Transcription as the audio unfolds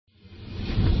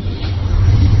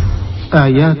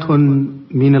آيات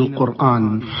من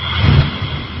القرآن.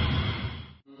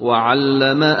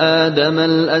 وعلم آدم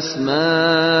الأسماء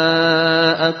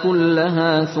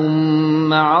كلها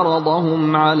ثم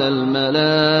عرضهم على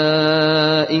الملائكة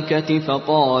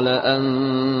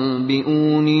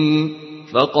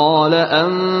فقال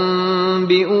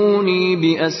أنبئوني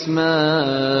بأسماء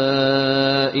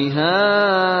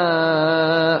هؤلاء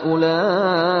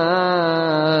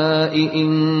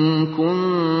إن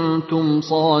كنتم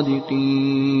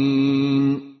صادقين.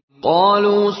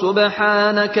 قالوا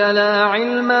سبحانك لا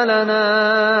علم لنا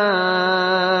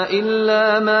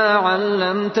إلا ما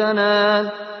علمتنا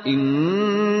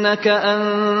إنك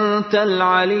أنت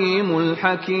العليم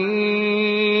الحكيم.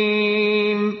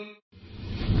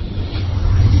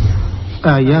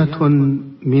 آيات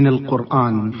من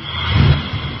القرآن.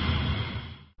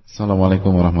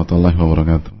 Assalamualaikum warahmatullahi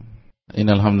wabarakatuh.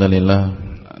 Innal hamdalillah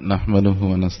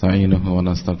nahmaduhu wa nasta'inuhu wa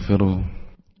nastaghfiruh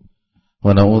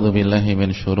wa na'udzu billahi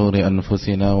min shururi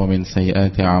anfusina wa min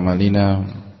sayyiati a'malina.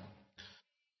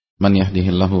 Man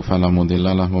yahdihillahu fala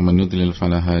mudilla lahu wa man yudlil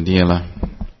fala hadiyalah.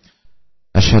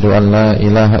 Asyhadu an la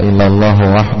ilaha illallah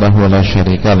wahdahu la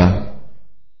syarikalah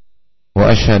wa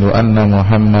asyhadu anna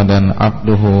Muhammadan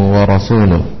abduhu wa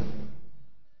rasuluh.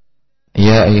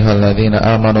 Ya ayyuhalladzina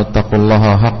amanu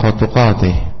taqullaha haqqa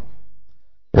tuqatih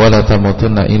wa la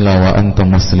tamutunna illa wa antum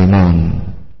muslimun.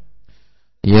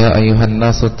 Ya ayyuhan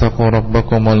nasu taqu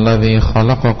rabbakumul ladzi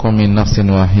khalaqakum min nafsin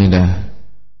wahidah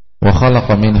wa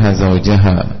khalaqa minha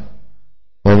zawjaha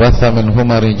wa batha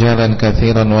minhuma rijalan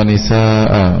katsiran wa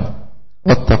nisaa'a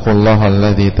wattaqullaha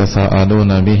alladzi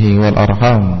tasaaluna bihi wal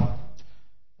arham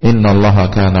innallaha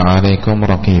kana 'alaikum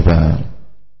raqiba.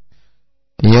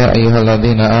 Ya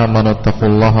ayyuhalladzina amanu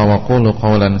taqullaha wa qulu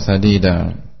qawlan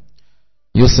sadida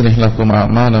yuslih lakum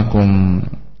a'malakum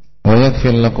wa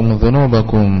yaghfir lakum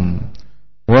dhunubakum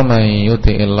wa man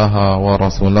yuti'illaha wa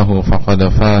rasulahu faqad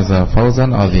faza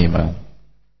fawzan 'azima.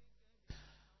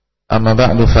 Amma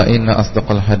ba'du fa inna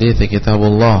asdaqal hadithi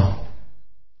kitabullah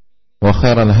wa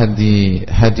khairal hadi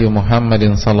hadi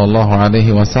Muhammadin sallallahu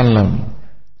alaihi wasallam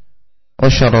wa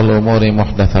syarrul umuri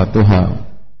muhdatsatuha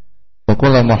wa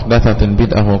kullu muhdatsatin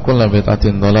bid'ah wa kullu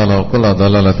bid'atin dhalalah wa kullu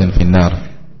dhalalatin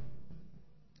finnar.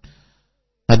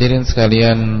 Hadirin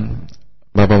sekalian,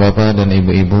 bapak-bapak dan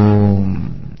ibu-ibu,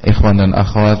 ikhwan dan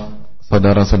akhwat,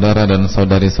 saudara-saudara dan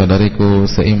saudari-saudariku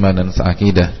seiman dan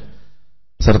seakidah,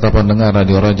 serta pendengar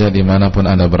Radio Raja dimanapun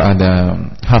Anda berada,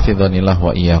 hafizanillah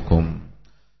wa iyyakum.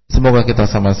 Semoga kita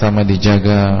sama-sama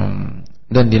dijaga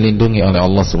dan dilindungi oleh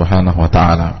Allah Subhanahu wa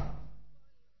ta'ala.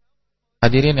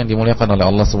 Hadirin yang dimuliakan oleh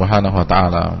Allah Subhanahu wa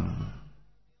ta'ala,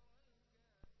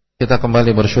 kita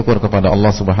kembali bersyukur kepada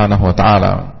Allah Subhanahu wa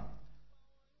ta'ala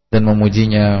dan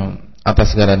memujinya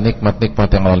atas segala nikmat-nikmat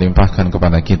yang Allah limpahkan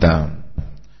kepada kita,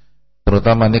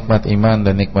 terutama nikmat iman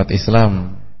dan nikmat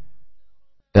Islam,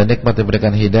 dan nikmat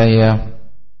diberikan hidayah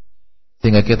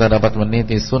sehingga kita dapat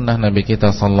meniti sunnah Nabi kita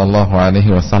sallallahu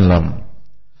alaihi wasallam.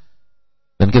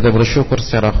 Dan kita bersyukur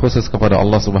secara khusus kepada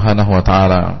Allah Subhanahu wa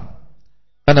ta'ala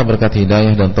karena berkat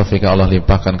hidayah dan taufik Allah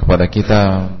limpahkan kepada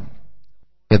kita,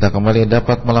 kita kembali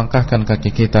dapat melangkahkan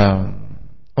kaki kita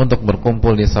untuk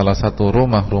berkumpul di salah satu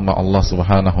rumah-rumah Allah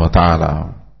Subhanahu wa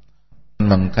ta'ala,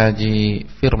 mengkaji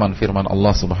firman-firman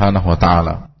Allah Subhanahu wa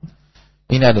ta'ala.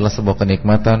 Ini adalah sebuah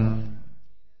kenikmatan,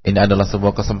 ini adalah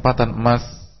sebuah kesempatan emas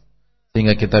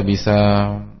sehingga kita bisa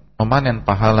memanen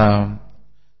pahala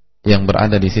yang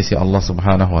berada di sisi Allah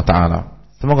Subhanahu wa ta'ala.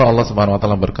 Semoga Allah Subhanahu wa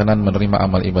ta'ala berkenan menerima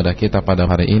amal ibadah kita pada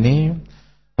hari ini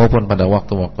maupun pada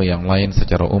waktu-waktu yang lain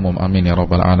secara umum. Amin ya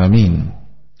rabbal alamin.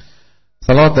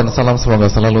 Salawat dan salam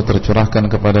semoga selalu tercurahkan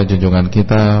kepada junjungan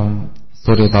kita,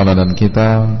 suri tauladan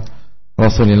kita,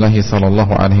 Rasulullah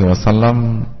sallallahu alaihi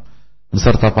wasallam,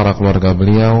 beserta para keluarga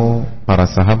beliau, para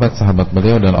sahabat-sahabat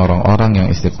beliau, dan orang-orang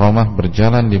yang istiqomah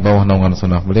berjalan di bawah naungan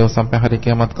sunnah beliau sampai hari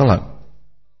kiamat kelak.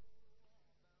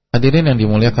 Hadirin yang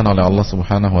dimuliakan oleh Allah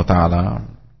Subhanahu wa ta'ala,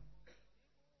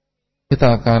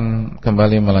 kita akan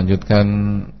kembali melanjutkan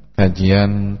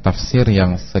kajian tafsir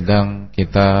yang sedang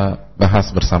kita bahas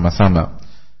bersama-sama.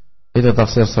 Itu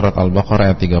tafsir surat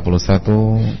Al-Baqarah ayat 31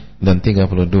 dan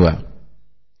 32.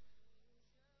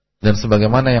 Dan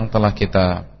sebagaimana yang telah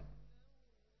kita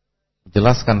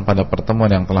jelaskan pada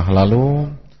pertemuan yang telah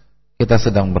lalu, kita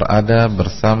sedang berada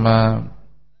bersama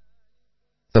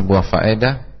sebuah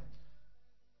faedah,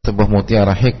 sebuah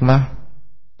mutiara hikmah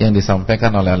yang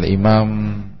disampaikan oleh Al-Imam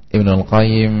Ibnul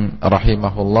Qayyim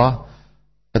rahimahullah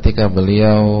ketika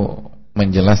beliau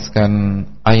menjelaskan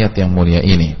ayat yang mulia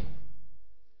ini.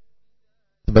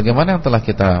 Sebagaimana yang telah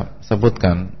kita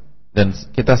sebutkan, dan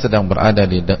kita sedang berada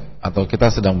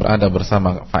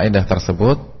bersama faedah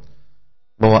tersebut,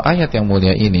 bahwa ayat yang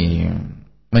mulia ini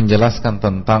menjelaskan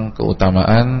tentang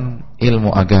keutamaan ilmu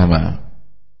agama.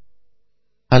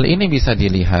 Hal ini bisa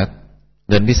dilihat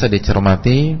dan bisa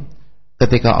dicermati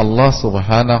ketika Allah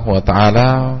Subhanahu wa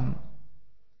ta'ala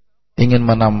ingin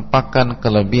menampakkan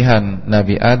kelebihan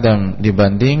Nabi Adam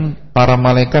dibanding para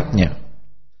malaikatnya.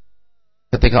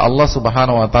 Ketika Allah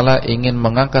Subhanahu wa ta'ala ingin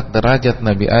mengangkat derajat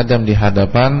Nabi Adam di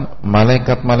hadapan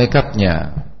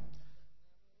malaikat-malaikatnya,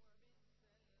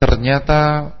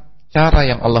 ternyata cara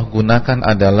yang Allah gunakan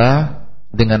adalah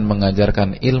dengan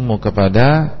mengajarkan ilmu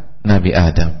kepada Nabi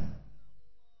Adam.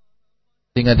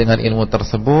 Sehingga dengan ilmu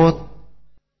tersebut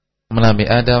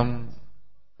Nabi Adam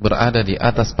berada di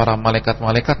atas para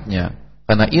malaikat-malaikatnya,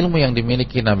 karena ilmu yang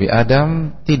dimiliki Nabi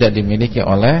Adam tidak dimiliki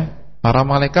oleh para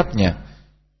malaikatnya.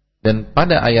 Dan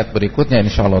pada ayat berikutnya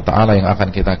insyaallah ta'ala yang akan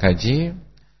kita kaji,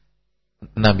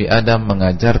 Nabi Adam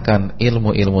mengajarkan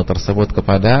ilmu-ilmu tersebut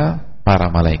kepada para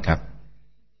malaikat.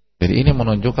 Jadi ini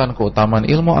menunjukkan keutamaan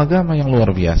ilmu agama yang luar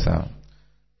biasa,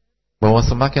 bahwa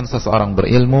semakin seseorang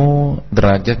berilmu,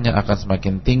 derajatnya akan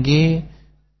semakin tinggi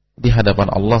di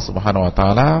hadapan Allah Subhanahu wa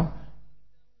ta'ala,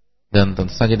 dan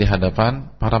tentu saja di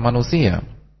hadapan para manusia,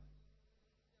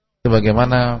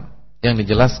 sebagaimana yang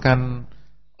dijelaskan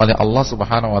oleh Allah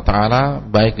Subhanahu wa ta'ala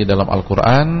baik di dalam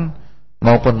Al-Quran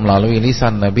maupun melalui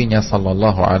lisan Nabi-Nya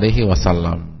sallallahu alaihi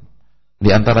wasallam. Di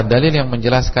antara dalil yang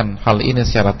menjelaskan hal ini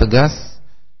secara tegas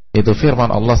itu firman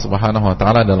Allah Subhanahu wa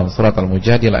ta'ala dalam surat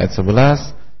Al-Mujadilah ayat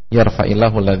 11,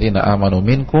 yarfa'illahu alladhina amanu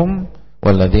minkum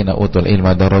walladhina utul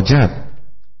ilma darajat.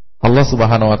 Allah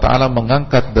Subhanahu wa ta'ala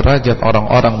mengangkat derajat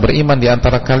orang-orang beriman di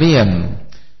antara kalian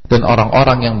dan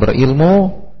orang-orang yang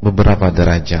berilmu beberapa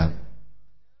derajat.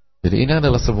 Jadi ini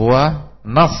adalah sebuah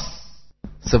nas,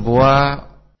 sebuah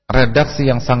redaksi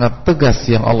yang sangat tegas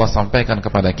yang Allah sampaikan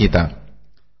kepada kita,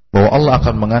 bahwa Allah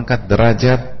akan mengangkat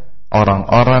derajat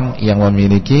orang-orang yang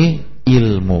memiliki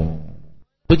ilmu.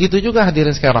 Begitu juga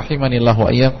hadirin sekalian rahimanillah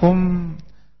wa iyyakum,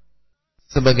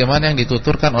 sebagaimana yang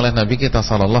dituturkan oleh Nabi kita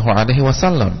sallallahu alaihi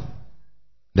wasallam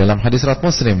dalam hadis riwayat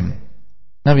Muslim.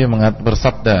 Nabi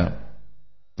bersabda,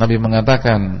 Nabi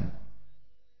mengatakan,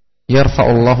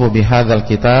 yarfa'ullahu bihadzal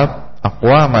kitab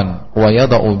aqwaman wa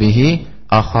yada'u bihi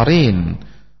akharin.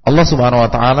 Allah Subhanahu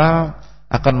wa ta'ala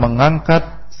akan mengangkat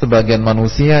sebagian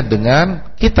manusia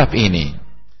dengan kitab ini,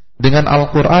 dengan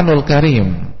Al-Qur'anul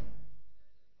Karim.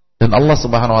 Dan Allah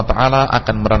Subhanahu wa ta'ala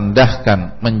akan merendahkan,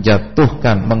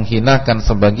 menjatuhkan, menghinakan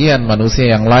sebagian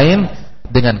manusia yang lain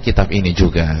dengan kitab ini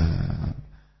juga.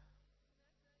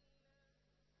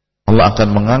 Allah akan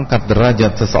mengangkat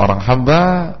derajat seseorang hamba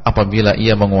apabila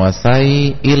ia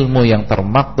menguasai ilmu yang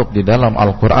termaktub di dalam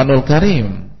Al-Quranul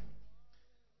Karim.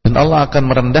 Dan Allah akan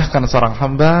merendahkan seorang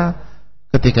hamba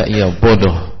ketika ia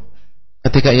bodoh,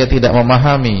 ketika ia tidak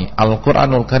memahami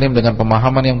Al-Quranul Karim dengan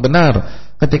pemahaman yang benar,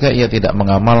 ketika ia tidak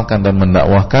mengamalkan dan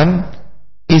mendakwahkan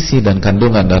isi dan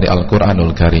kandungan dari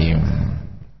Al-Quranul Karim.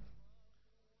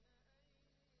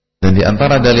 Dan di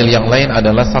antara dalil yang lain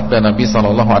adalah sabda Nabi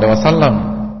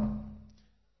SAW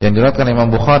yang diriwayatkan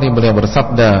Imam Bukhari. Beliau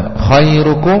bersabda,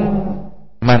 khairukum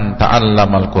man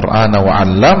ta'allama al-Qur'ana wa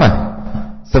 'allamah.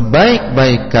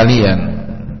 Sebaik-baik kalian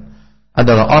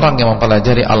adalah orang yang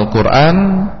mempelajari Al-Qur'an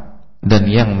dan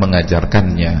yang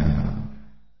mengajarkannya.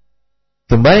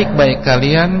 Sebaik-baik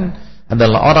kalian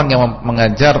adalah orang yang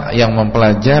mengajar, yang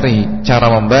mempelajari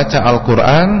cara membaca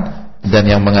Al-Qur'an dan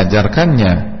yang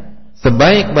mengajarkannya.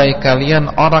 Sebaik-baik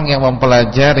kalian orang yang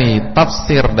mempelajari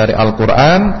tafsir dari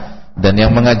Al-Qur'an dan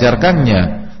yang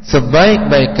mengajarkannya.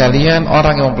 Sebaik-baik kalian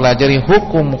orang yang mempelajari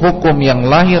hukum-hukum yang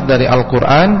lahir dari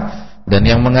Al-Quran dan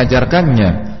yang mengajarkannya.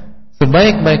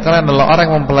 Sebaik-baik kalian adalah orang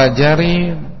yang mempelajari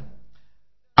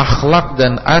akhlak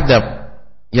dan adab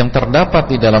yang terdapat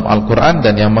di dalam Al-Quran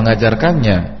dan yang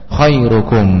mengajarkannya.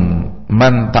 Khairukum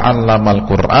man ta'allamal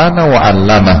Qur'ana wa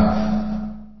 'allamah.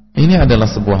 Ini adalah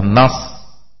sebuah nas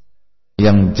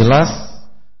yang jelas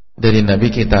dari Nabi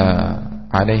kita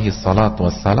alaihi salatu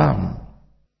wassalam.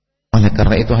 Oleh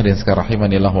karena itu hadirin sekalian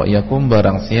rahimanillah wa iyyakum,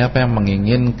 barang siapa yang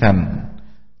menginginkan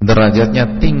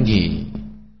derajatnya tinggi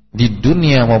di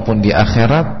dunia maupun di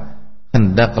akhirat,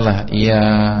 hendaklah ia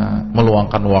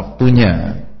meluangkan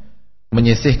waktunya,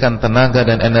 menyisihkan tenaga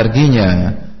dan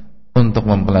energinya untuk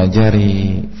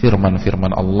mempelajari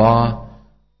firman-firman Allah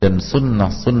dan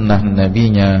sunnah-sunnah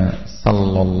Nabi-Nya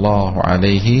sallallahu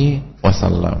alaihi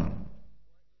wasallam.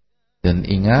 Dan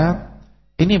ingat,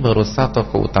 ini baru satu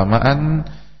keutamaan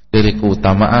dari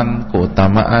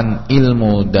keutamaan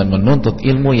ilmu dan menuntut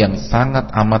ilmu yang sangat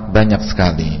amat banyak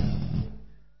sekali.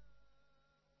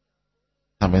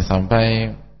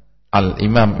 Sampai-sampai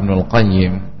Al-Imam Ibnul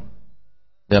Qayyim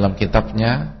dalam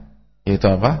kitabnya, yaitu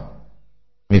apa?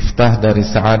 Miftah dari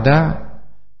Sa'adah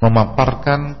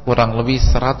memaparkan kurang lebih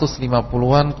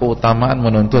 150-an keutamaan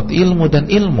menuntut ilmu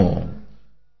dan ilmu.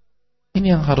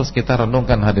 Ini yang harus kita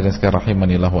renungkan, hadirin sekalian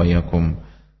rahimanillah wa iyyakum.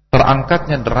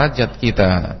 Terangkatnya derajat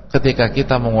kita ketika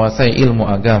kita menguasai ilmu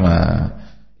agama,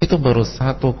 itu baru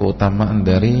satu keutamaan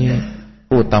dari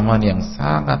keutamaan yang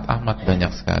sangat amat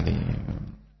banyak sekali.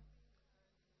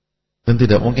 Dan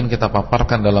tidak mungkin kita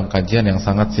paparkan dalam kajian yang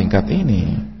sangat singkat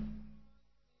ini.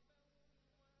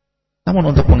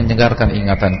 Namun untuk menyegarkan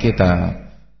ingatan kita,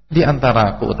 di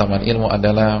antara keutamaan ilmu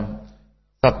adalah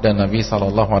sabda Nabi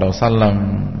SAW,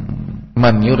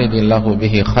 "Man yuridillahu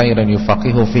bihi khairan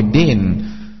yufaqihu fid din."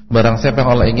 Barang siapa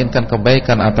yang Allah inginkan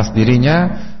kebaikan atas dirinya,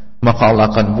 maka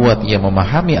Allah akan buat ia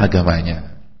memahami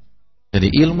agamanya. Jadi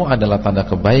ilmu adalah tanda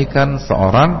kebaikan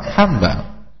seorang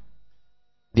hamba.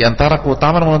 Di antara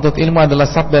keutamaan menuntut ilmu adalah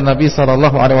sabda Nabi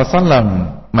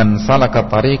SAW, "Man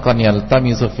salaka tariqan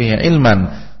yaltamisu fihi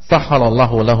ilman,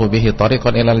 sahhalallahu lahu bihi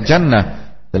tariqan ilal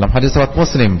jannah." Dalam hadis riwayat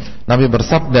Muslim, Nabi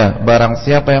bersabda, barang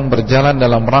siapa yang berjalan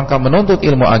dalam rangka menuntut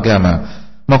ilmu agama,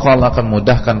 maka Allah akan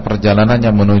mudahkan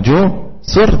perjalanannya menuju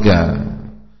surga.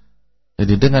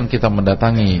 Jadi dengan kita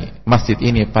mendatangi masjid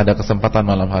ini pada kesempatan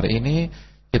malam hari ini,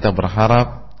 kita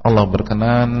berharap Allah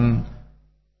berkenan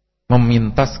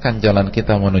memintaskan jalan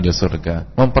kita menuju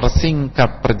surga,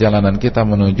 mempersingkat perjalanan kita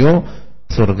menuju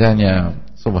surganya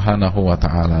subhanahu wa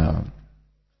ta'ala.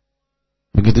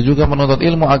 Begitu juga menuntut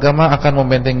ilmu agama akan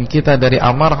membentengi kita dari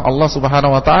amarah Allah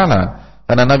subhanahu wa ta'ala.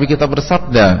 Karena Nabi kita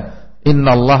bersabda,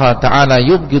 "Innallaha ta'ala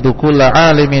yubghidu kulla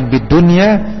alimin bid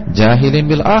dunya jahilin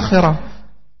bil akhirah."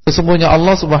 Sesungguhnya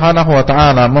Allah subhanahu wa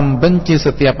ta'ala membenci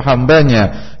setiap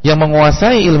hambanya yang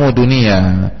menguasai ilmu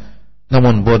dunia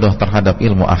namun bodoh terhadap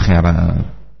ilmu akhirat.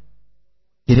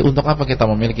 Jadi untuk apa kita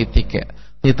memiliki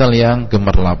titel yang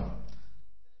gemerlap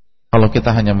kalau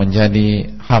kita hanya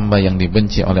menjadi hamba yang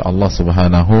dibenci oleh Allah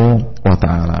subhanahu wa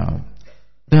ta'ala?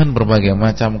 Dengan berbagai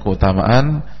macam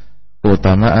keutamaan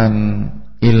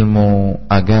ilmu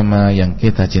agama yang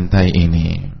kita cintai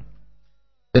ini.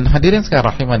 Dan hadirin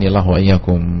sekalian rahimanillah wa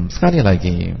iyyakum, sekali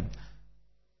lagi,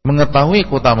 mengetahui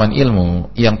keutamaan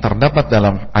ilmu yang terdapat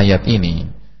dalam ayat ini,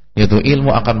 yaitu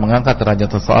ilmu akan mengangkat derajat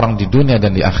seseorang di dunia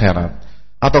dan di akhirat,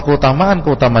 atau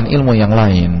keutamaan ilmu yang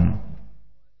lain,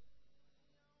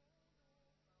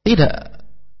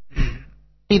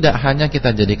 tidak hanya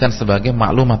kita jadikan sebagai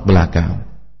maklumat belaka.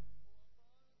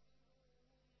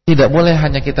 Tidak boleh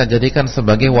hanya kita jadikan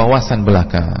sebagai wawasan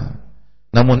belaka.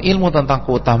 Namun ilmu tentang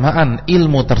keutamaan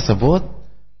ilmu tersebut,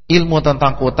 ilmu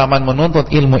tentang keutamaan menuntut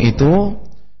ilmu itu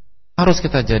harus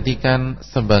kita jadikan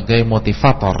sebagai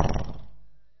motivator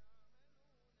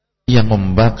yang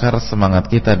membakar semangat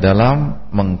kita dalam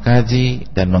mengkaji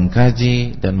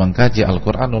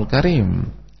Al-Quranul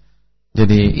Karim.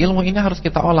 Jadi ilmu ini harus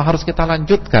kita olah, harus kita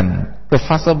lanjutkan ke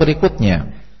fase berikutnya.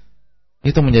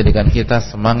 Itu menjadikan kita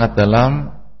semangat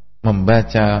dalam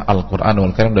membaca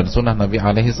Al-Quranul Karim dan Sunnah Nabi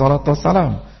alaihi salatu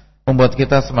wassalam, membuat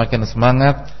kita semakin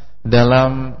semangat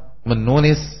dalam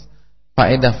menulis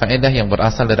faedah-faedah yang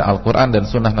berasal dari Al-Quran dan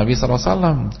Sunnah Nabi sallallahu alaihi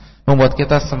wasallam, membuat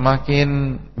kita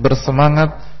semakin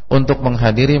bersemangat untuk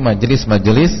menghadiri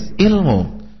majelis-majelis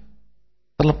ilmu,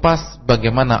 terlepas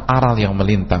bagaimana aral yang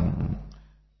melintang,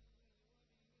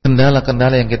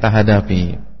 kendala-kendala yang kita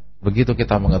hadapi. Begitu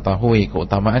kita mengetahui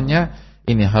keutamaannya,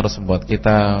 ini harus membuat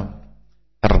kita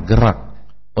tergerak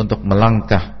untuk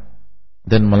melangkah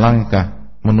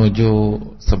menuju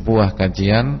sebuah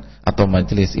kajian atau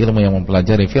majelis ilmu yang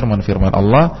mempelajari firman-firman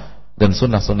Allah dan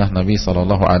sunnah-sunnah Nabi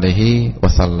sallallahu alaihi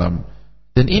wasallam.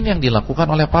 Dan ini yang dilakukan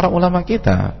oleh para ulama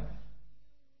kita.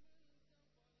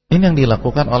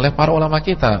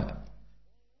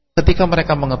 Ketika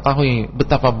mereka mengetahui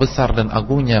betapa besar dan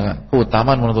agungnya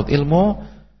keutamaan menuntut ilmu,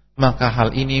 maka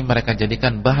hal ini mereka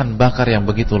jadikan bahan bakar yang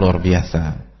begitu luar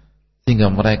biasa, sehingga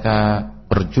mereka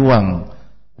berjuang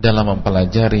dalam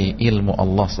mempelajari ilmu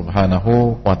Allah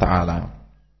subhanahu wa ta'ala.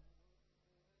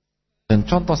 Dan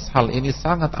contoh hal ini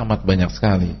sangat amat banyak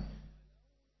sekali.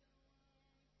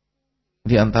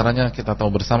 Di antaranya kita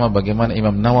tahu bersama bagaimana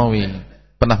Imam Nawawi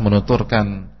pernah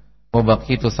menuturkan,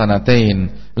 "Wabaqitu sanatain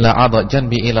la adha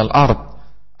janbi ilal ard."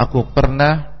 Aku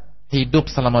pernah hidup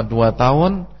selama 2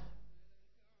 tahun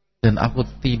dan aku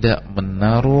tidak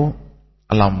menaruh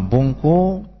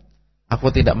lambungku, aku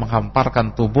tidak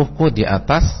menghamparkan tubuhku di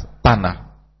atas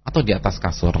tanah atau di atas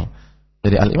kasur.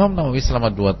 Jadi Al-Imam Nawawi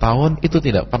selama 2 tahun itu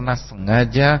tidak pernah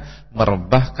sengaja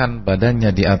merebahkan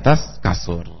badannya di atas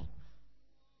kasur.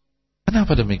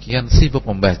 Kenapa demikian? Sibuk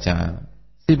membaca,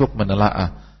 sibuk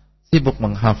menelaah, sibuk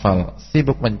menghafal,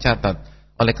 sibuk mencatat.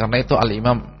 Oleh karena itu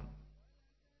Al-Imam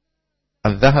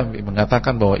Al-Dhahabi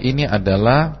mengatakan bahwa ini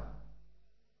adalah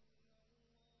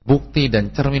bukti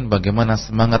dan cermin bagaimana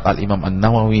semangat Al-Imam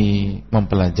An-Nawawi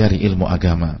mempelajari ilmu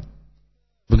agama.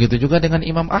 Begitu juga dengan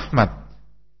Imam Ahmad.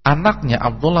 Anaknya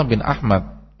Abdullah bin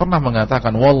Ahmad pernah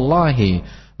mengatakan, wallahi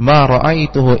ma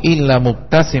ra'aituhu illa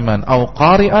mubtasiman aw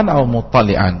qari'an aw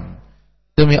muttali'an.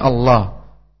 Demi Allah,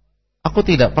 aku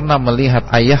tidak pernah melihat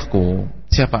ayahku.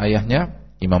 Siapa ayahnya?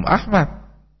 Imam Ahmad.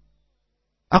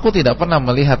 Aku tidak pernah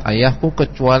melihat ayahku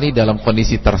kecuali dalam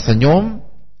kondisi tersenyum,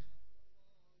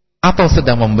 atau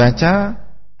sedang membaca,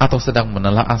 atau sedang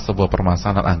menelaah sebuah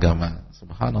permasalahan agama.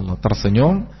 Subhanallah,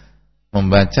 tersenyum,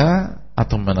 membaca,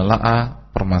 atau menelaah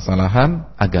permasalahan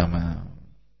agama.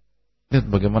 Lihat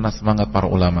bagaimana semangat para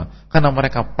ulama. Karena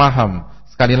mereka paham,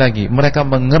 sekali lagi, mereka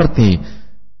mengerti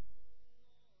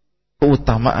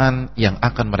keutamaan yang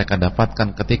akan mereka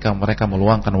dapatkan ketika mereka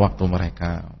meluangkan waktu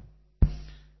mereka.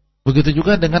 Begitu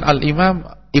juga dengan Al-Imam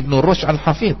Ibn Rushd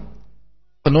Al-Hafidh,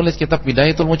 penulis kitab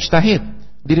Bidayatul Mujtahid.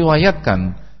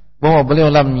 Diriwayatkan bahwa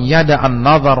beliau lam yada'an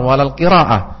nazar walal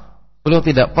qira'ah. Beliau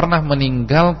tidak pernah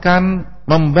meninggalkan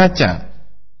membaca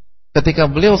ketika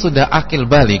beliau sudah akil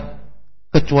balik,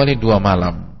 kecuali 2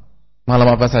 malam.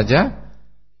 Malam apa saja?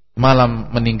 Malam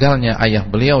meninggalnya ayah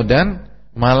beliau dan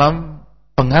malam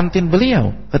pengantin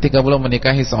beliau ketika beliau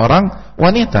menikahi seorang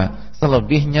wanita.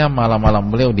 Selebihnya malam-malam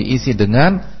beliau diisi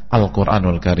dengan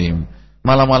Al-Quranul Karim.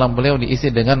 Malam-malam beliau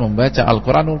diisi dengan membaca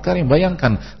Al-Quranul Karim.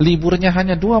 Bayangkan, liburnya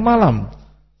hanya 2 malam.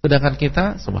 Sedangkan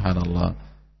kita, subhanallah,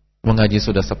 mengaji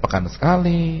sudah sepekan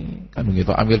sekali, kan begitu.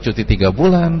 Ambil cuti 3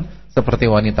 bulan, seperti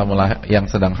wanita yang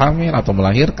sedang hamil atau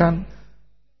melahirkan.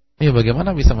 Ya,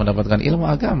 bagaimana bisa mendapatkan ilmu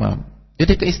agama?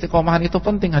 Jadi keistiqomahan itu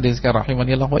penting, hadirin sekalian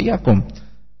rahimanillah wa iyyakum.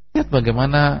 Lihat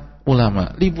bagaimana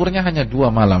ulama, liburnya hanya 2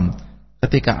 malam.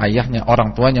 Ketika ayahnya,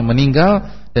 orang tuanya meninggal,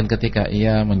 dan ketika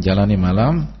ia menjalani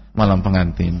malam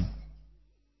pengantin.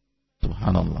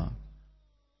 Subhanallah.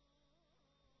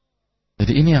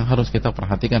 Jadi ini yang harus kita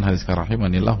perhatikan, hadirin sekalian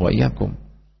rahimanillah wa iyyakum.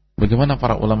 Bagaimana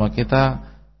para ulama kita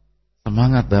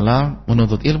semangat dalam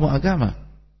menuntut ilmu agama.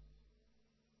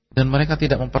 Dan mereka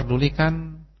tidak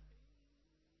memperdulikan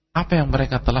apa yang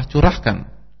mereka telah curahkan.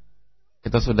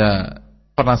 Kita sudah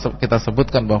pernah kita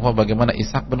sebutkan bahwa bagaimana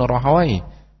Ishaq bin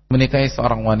Rahawai menikahi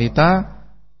seorang wanita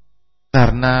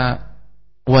karena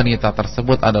wanita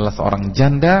tersebut adalah seorang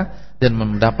janda dan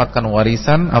mendapatkan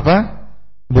warisan apa?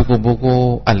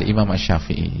 Buku-buku Al-Imam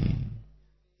Asy-Syafi'i.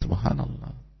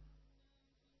 Subhanallah.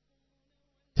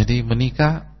 Jadi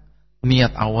menikah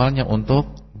niat awalnya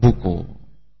untuk buku.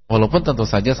 Walaupun tentu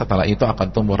saja setelah itu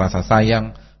akan tumbuh rasa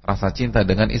sayang, rasa cinta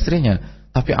dengan istrinya,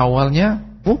 tapi awalnya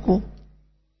buku.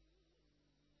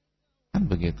 Kan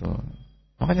begitu.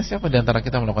 Makanya siapa di antara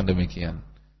kita melakukan demikian?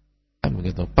 Kan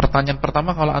begitu. Pertanyaan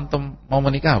pertama kalau antum mau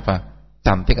menikah apa?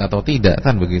 Cantik atau tidak,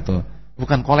 kan begitu.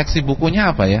 Bukan koleksi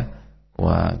bukunya apa ya?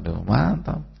 Waduh,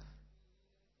 mantap.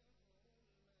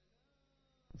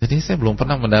 Jadi saya belum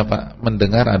pernah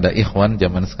mendengar ada ikhwan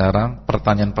zaman sekarang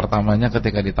pertanyaan pertamanya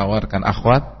ketika ditawarkan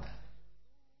akhwat,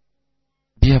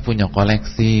 dia punya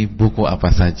koleksi buku apa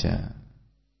saja.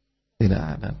 Tidak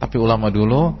ada. Tapi ulama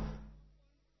dulu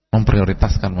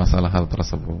memprioritaskan masalah hal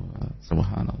tersebut.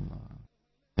 Subhanallah.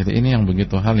 Jadi ini yang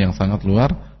begitu hal yang sangat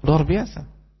luar biasa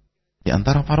di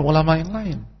antara para ulama yang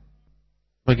lain.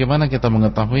 Bagaimana kita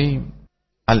mengetahui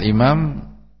Al-Imam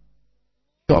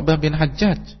Syu'bah bin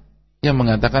Hajjaj yang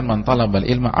mengatakan man talabal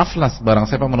ilma aflas, barang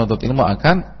siapa menuntut ilmu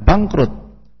akan bangkrut.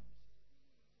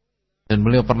 Dan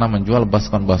beliau pernah menjual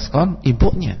baskon-baskon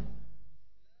ibunya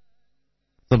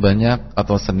sebanyak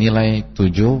atau senilai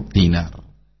 7 dinar.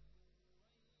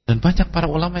 Dan banyak para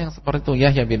ulama yang seperti itu.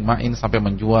 Yahya bin Ma'in sampai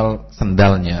menjual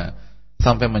sendalnya,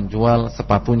 sampai menjual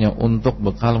sepatunya untuk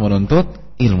bekal menuntut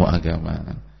ilmu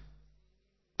agama.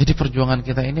 Jadi perjuangan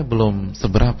kita ini belum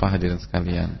seberapa, hadirin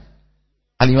sekalian.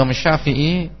 Al-Imam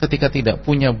Syafi'i ketika tidak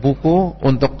punya buku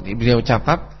untuk beliau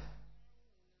catat,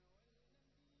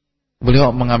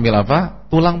 beliau mengambil apa?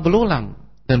 Tulang belulang,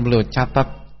 dan beliau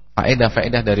catat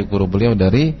faedah-faedah dari guru beliau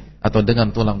dengan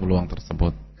tulang belulang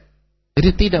tersebut. Jadi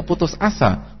tidak putus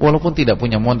asa walaupun tidak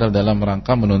punya modal dalam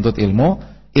rangka menuntut ilmu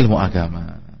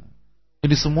agama.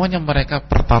 Jadi semuanya mereka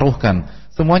pertaruhkan,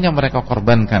 semuanya mereka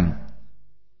korbankan.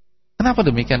 Kenapa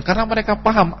demikian? Karena mereka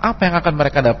paham apa yang akan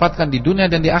mereka dapatkan di dunia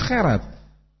dan di akhirat.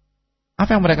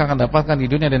 Apa yang mereka akan dapatkan di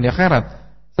dunia dan di akhirat?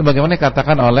 Sebagaimana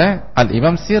dikatakan oleh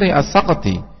Al-Imam Siri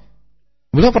As-Saqati.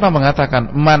 Beliau pernah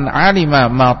mengatakan, "Man 'alima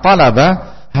ma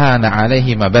talaba, hana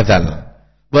 'alaihi ma badzal."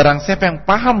 Barang siapa yang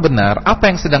paham benar apa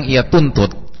yang sedang ia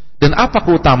tuntut dan apa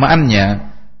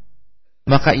keutamaannya,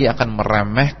 maka ia akan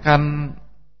meremehkan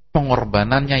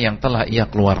pengorbanannya yang telah ia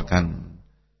keluarkan.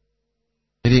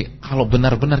 Jadi kalau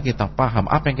benar-benar kita paham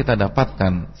apa yang kita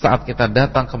dapatkan saat kita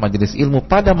datang ke majelis ilmu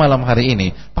pada malam hari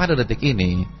ini, pada detik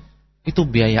ini, itu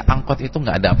biaya angkot itu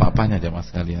nggak ada apa-apanya jemaah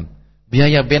sekalian.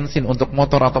 Biaya bensin untuk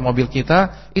motor atau mobil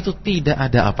kita itu tidak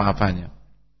ada apa-apanya.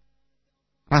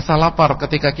 Rasa lapar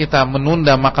ketika kita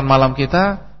menunda makan malam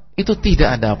kita itu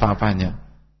tidak ada apa-apanya.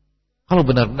 Kalau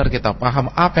benar-benar kita paham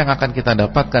apa yang akan kita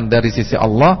dapatkan dari sisi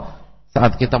Allah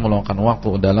saat kita meluangkan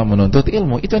waktu dalam menuntut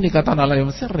ilmu, itu yang dikatakan oleh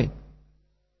Imam Sirri.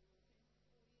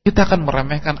 Kita akan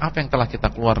meremehkan apa yang telah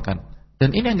kita keluarkan.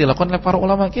 Dan ini yang dilakukan oleh para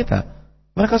ulama kita.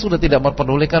 Mereka sudah tidak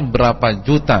memperdulikan berapa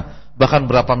juta, bahkan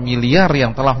berapa miliar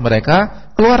yang telah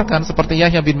mereka keluarkan, seperti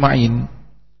Yahya bin Ma'in.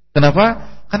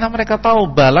 Kenapa? Karena mereka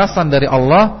tahu balasan dari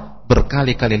Allah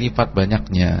berkali-kali lipat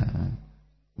banyaknya.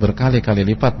 Berkali-kali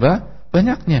lipat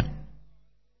banyaknya.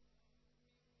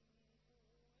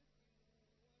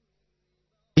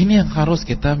 Ini yang harus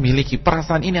kita miliki,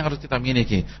 perasaan ini yang harus kita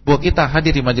miliki, bahwa kita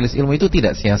hadir di majelis ilmu itu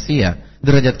tidak sia-sia.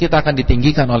 Derajat kita akan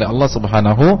ditinggikan oleh Allah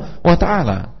Subhanahu wa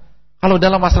taala. Kalau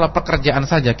dalam masalah pekerjaan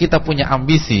saja kita punya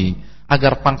ambisi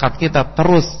agar pangkat kita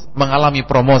terus mengalami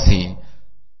promosi,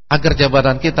 agar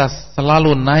jabatan kita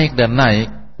selalu naik dan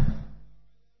naik,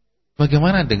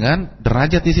 bagaimana dengan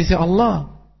derajat di sisi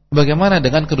Allah? Bagaimana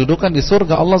dengan kedudukan di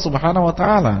surga Allah Subhanahu wa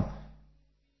taala?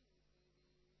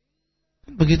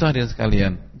 Begitu hadirin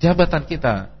sekalian, jabatan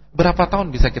kita berapa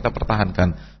tahun bisa kita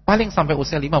pertahankan? Paling sampai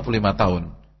usia 55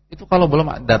 tahun. Itu kalau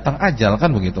belum datang ajal,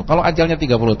 kan begitu. Kalau ajalnya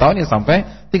 30 tahun ya sampai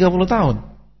 30 tahun.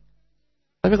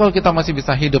 Tapi kalau kita masih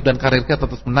bisa hidup dan karir kita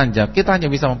terus menanjak, kita hanya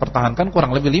bisa mempertahankan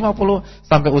kurang lebih 50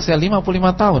 sampai usia 55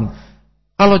 tahun.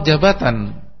 Kalau jabatan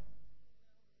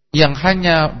yang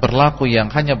hanya berlaku,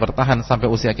 yang hanya bertahan sampai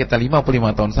usia kita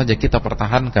 55 tahun saja kita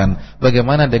pertahankan,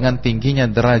 bagaimana dengan tingginya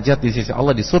derajat di sisi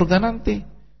Allah di surga nanti?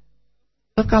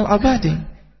 Kekal abadi.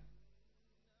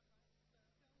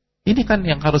 Ini kan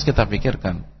yang harus kita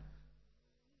pikirkan.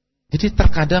 Jadi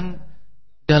terkadang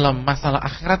dalam masalah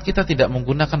akhirat kita tidak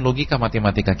menggunakan logika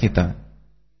matematika kita.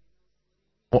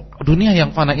 Dunia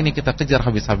yang fana ini kita kejar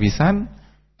habis-habisan,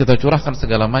 kita curahkan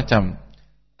segala macam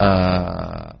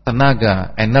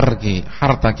tenaga, energi,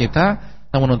 harta kita,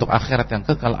 namun untuk akhirat yang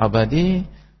kekal abadi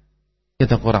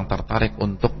kita kurang tertarik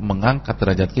untuk mengangkat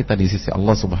derajat kita di sisi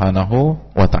Allah Subhanahu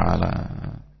wa taala.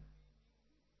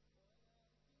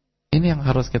 Ini yang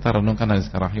harus kita renungkan dari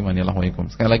sekarang, rahimanillah wa ikum.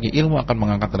 Sekali lagi, ilmu akan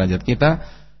mengangkat derajat kita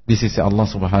di sisi Allah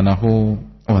Subhanahu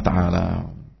wa taala.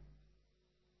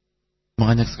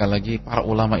 Makanya sekali lagi, para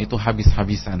ulama itu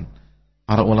habis-habisan.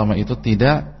 Para ulama itu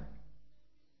tidak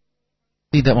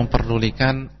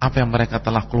memperdulikan apa yang mereka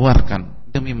telah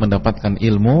keluarkan demi mendapatkan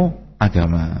ilmu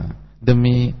agama,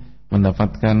 demi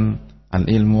mendapatkan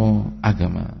al-ilmu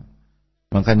agama.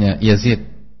 Makanya Yazid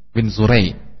bin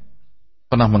Zurai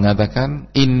pernah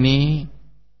mengatakan, ini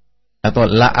atau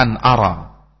la'an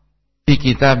ara fi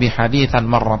kitabi haditsan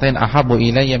marratain ahabbu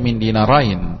ilayya min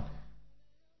dinarain.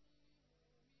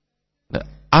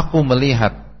 Aku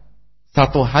melihat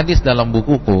satu hadis dalam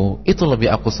bukuku itu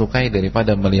lebih aku sukai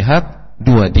daripada melihat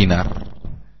 2 dinar.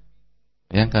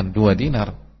 Bayangkan 2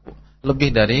 dinar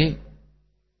lebih dari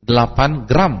 8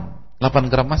 gram.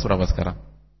 8 gram emas berapa sekarang?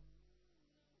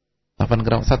 8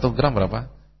 gram, 1 gram berapa?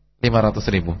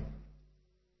 500.000.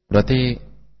 Berarti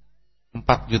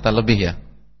 4 juta lebih ya.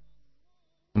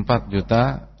 4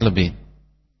 juta lebih.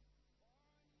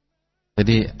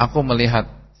 Jadi aku melihat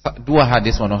 2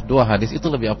 hadis itu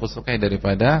lebih aku sukai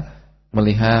daripada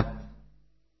melihat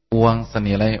uang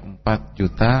senilai 4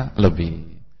 juta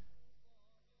lebih.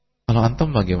 Kalau antum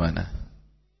bagaimana?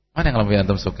 Mana yang lebih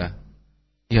antum suka?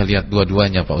 Ya lihat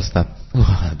dua-duanya Pak Ustadz.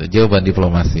 Wah, ada jawaban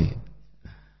diplomasi.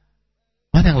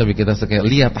 Mana yang lebih kita suka?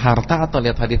 Lihat harta atau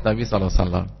lihat hadis Nabi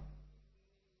SAW?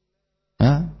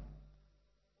 Hah?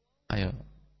 Ayo,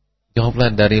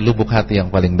 jawablah dari lubuk hati yang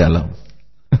paling dalam.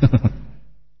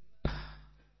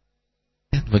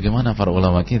 Lihat bagaimana para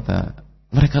ulama kita.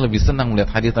 Mereka lebih senang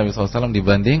melihat hadis Nabi SAW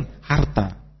dibanding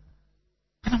harta.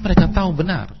 Karena mereka tahu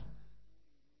benar.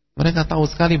 Mereka tahu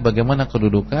sekali bagaimana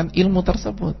kedudukan ilmu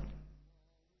tersebut.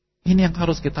 Ini yang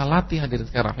harus kita latih hadirin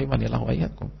sekalian rahimanillah wa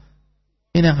iyyakum.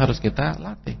 Ini yang harus kita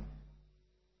latih.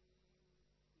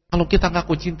 Kalau kita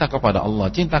ngaku cinta kepada Allah,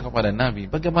 cinta kepada Nabi,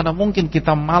 bagaimana mungkin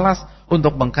kita malas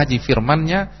untuk mengkaji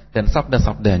firman-Nya dan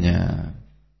sabda-sabdanya?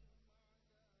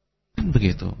 Kan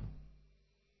begitu.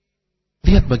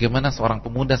 Lihat bagaimana seorang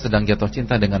pemuda sedang jatuh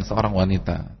cinta dengan seorang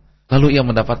wanita. Lalu ia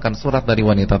mendapatkan surat dari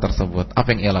wanita tersebut.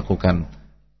 Apa yang ia lakukan?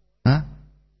 Hah?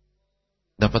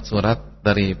 Dapat surat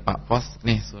dari Pak Pos,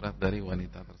 nih surat dari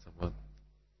wanita tersebut.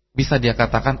 Bisa dia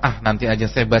katakan, nanti aja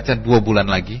saya baca 2 bulan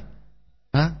lagi.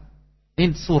 Hah?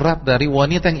 Ini surat dari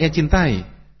wanita yang ia cintai.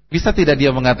 Bisa tidak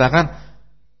dia mengatakan,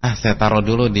 Saya taruh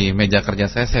dulu di meja kerja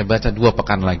saya baca 2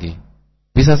 pekan lagi.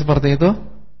 Bisa seperti itu?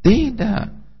 Tidak.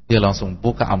 Dia langsung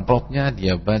buka amplopnya,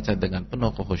 dia baca dengan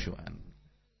penuh kekhusyuan.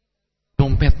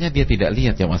 Dompetnya dia tidak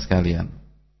lihat ya mas sekalian.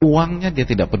 Uangnya dia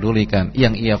tidak pedulikan.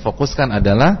 Yang ia fokuskan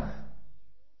adalah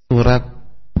surat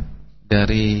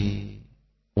dari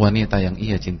wanita yang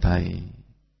ia cintai.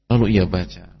 Lalu ia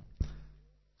baca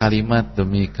kalimat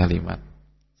demi kalimat.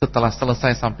 Setelah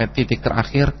selesai sampai titik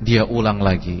terakhir, dia ulang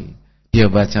lagi, dia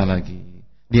baca lagi,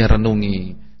 dia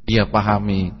renungi, dia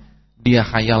pahami, dia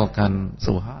khayalkan.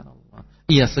 Subhanallah.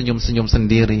 Ia senyum-senyum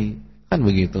sendiri, kan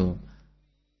begitu.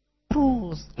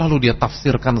 Terus lalu dia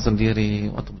tafsirkan sendiri.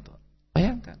 Betul.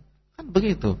 Bayangkan, kan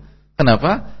begitu.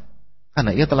 Kenapa?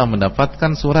 Karena ia telah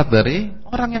mendapatkan surat dari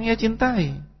orang yang ia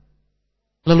cintai.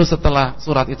 Lalu setelah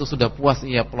surat itu sudah puas,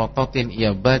 ia pelototin,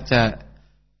 ia baca,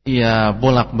 ia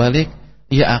bolak-balik,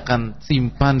 ia akan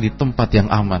simpan di tempat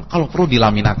yang aman. Kalau perlu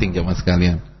dilaminating jemaah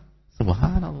sekalian.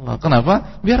 Subhanallah.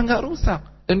 Kenapa? Biar enggak rusak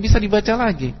dan bisa dibaca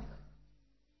lagi.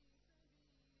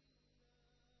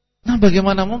 Nah,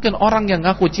 bagaimana mungkin orang yang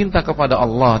ngaku cinta kepada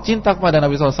Allah, cinta kepada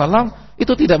Nabi SAW,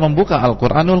 itu tidak membuka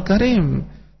Al-Quranul Karim,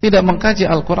 tidak mengkaji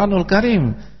Al-Quranul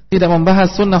Karim, tidak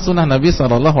membahas sunnah-sunnah Nabi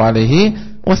SAW.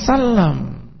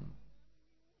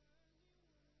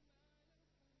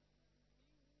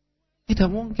 Tidak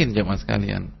mungkin jemaah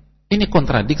sekalian. Ini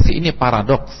kontradiksi, ini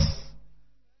paradoks.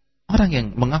 Orang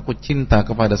yang mengaku cinta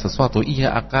kepada sesuatu,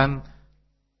 ia akan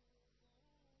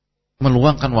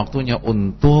meluangkan waktunya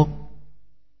untuk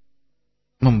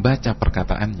membaca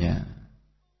perkataannya.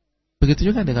 Begitu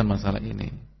juga dengan masalah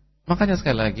ini. Makanya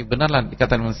sekali lagi, benarlah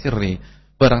dikatakan sirri,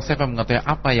 barang siapa mengetahui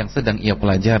apa yang sedang ia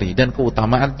pelajari dan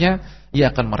keutamaannya, ia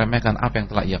akan meremehkan apa yang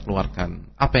telah ia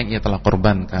keluarkan, apa yang ia telah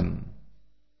korbankan.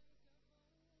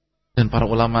 Dan para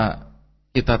ulama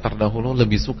kita terdahulu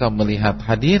lebih suka melihat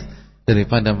hadis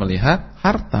daripada melihat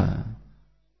harta.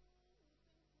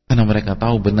 Karena mereka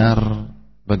tahu benar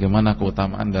bagaimana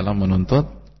keutamaan dalam menuntut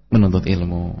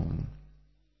ilmu.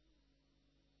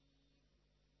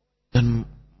 Dan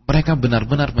mereka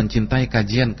benar-benar mencintai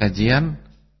kajian-kajian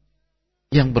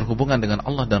yang berhubungan dengan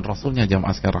Allah dan Rasulnya,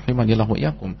 jamaah sekalian rahimanillahu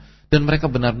iyyakum. Dan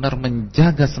mereka benar-benar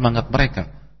menjaga semangat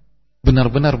mereka.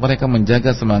 Benar-benar mereka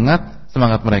menjaga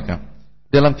semangat mereka.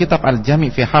 Dalam kitab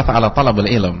Al-Jami' fi Hath 'ala Talab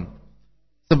al-Ilm,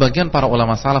 sebagian para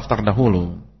ulama salaf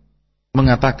terdahulu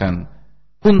mengatakan,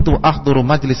 "Kuntu ahduru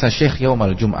majlis Syekh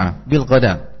yaumal Jum'ah bil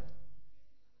ghada."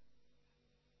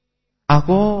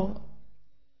 Aku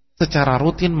secara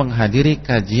rutin menghadiri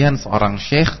kajian seorang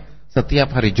syekh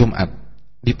setiap hari Jumat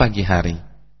di pagi hari.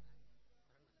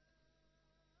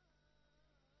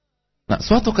 Nah,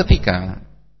 suatu ketika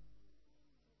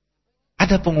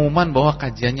ada pengumuman bahwa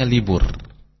kajiannya libur.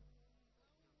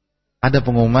 Ada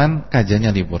pengumuman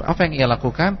kajiannya libur. Apa yang ia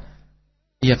lakukan?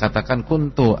 Ia katakan,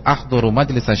 kuntu ahduru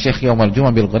majlis syekh yaumal jum'ah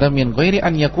bil ghada min ghairi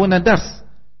an yakuna dars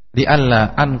li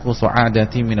alla anqusu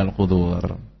 'adati minal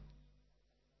qudur.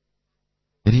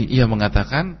 Jadi ia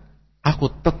mengatakan, aku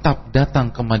tetap datang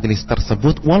ke majelis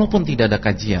tersebut walaupun tidak ada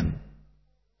kajian.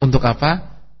 Untuk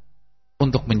apa?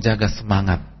 Untuk menjaga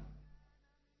semangat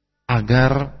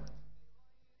agar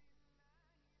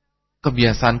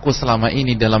kebiasaanku selama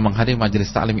ini dalam menghadiri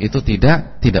majelis taklim itu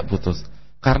tidak putus.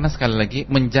 Karena sekali lagi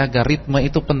menjaga ritme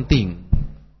itu penting.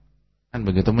 Kan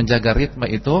begitu, menjaga ritme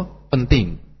itu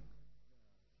penting.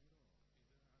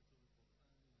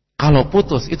 Kalau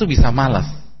putus itu bisa malas.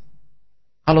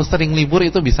 Kalau sering libur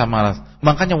itu bisa malas.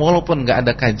 Makanya walaupun nggak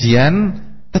ada kajian,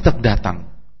 tetap datang.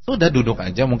 Sudah duduk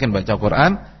aja, mungkin baca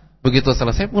Quran, begitu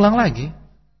selesai pulang lagi.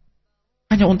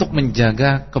 Hanya untuk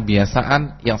menjaga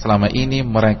kebiasaan yang selama ini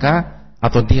mereka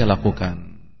atau dia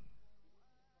lakukan.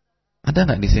 Ada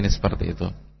nggak di sini seperti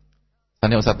itu?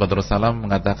 Tadi Ustadz Badrul Salam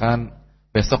mengatakan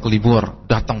besok libur,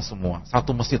 datang semua,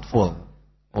 satu masjid full.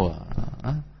 Wah,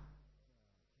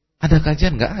 ada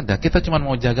kajian? Nggak ada. Kita cuma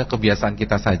mau jaga kebiasaan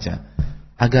kita saja,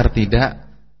 agar tidak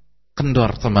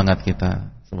kendor semangat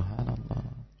kita. Subhanallah.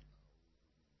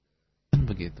 Kan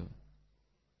begitu.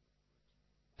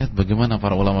 Lihat bagaimana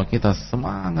para ulama kita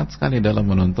semangat sekali dalam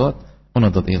menuntut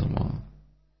ilmu.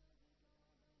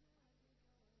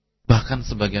 Bahkan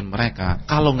sebagian mereka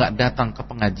kalau nggak datang ke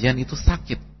pengajian itu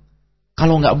sakit.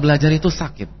 Kalau nggak belajar itu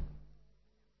sakit.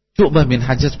 Syu'bah bin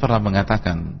Hajjaj pernah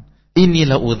mengatakan,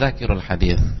 inilah udzakirul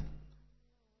hadis.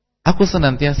 Aku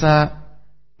senantiasa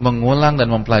mengulang dan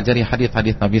mempelajari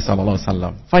hadis-hadis Nabi sallallahu alaihi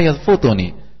wasallam.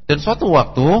 Fayadfutuni, dan suatu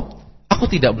waktu aku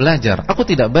tidak belajar, aku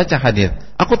tidak baca hadis,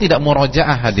 aku tidak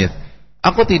murojaah hadis,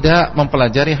 aku tidak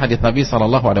mempelajari hadis Nabi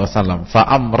sallallahu alaihi wasallam. Fa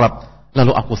amrat,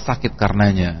 lalu aku sakit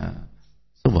karenanya.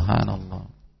 Subhanallah.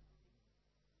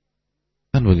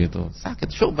 Kan begitu,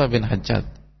 sakit. Syu'bah bin Hajjaj.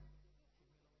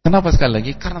 Kenapa sekali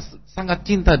lagi? Karena sangat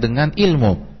cinta dengan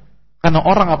ilmu. Karena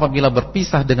orang apabila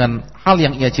berpisah dengan hal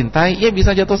yang ia cintai, ia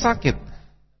bisa jatuh sakit.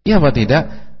 Iya apa tidak?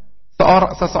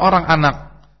 Seseorang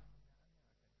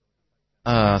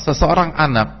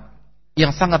anak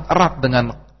yang sangat erat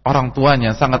dengan orang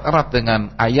tuanya, sangat erat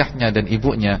dengan ayahnya dan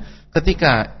ibunya,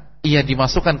 ketika ia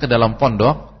dimasukkan ke dalam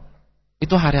pondok,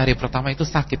 itu hari-hari pertama itu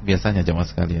sakit biasanya jemaah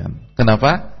sekalian.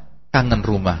 Kenapa? Kangen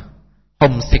rumah,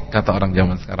 homesick kata orang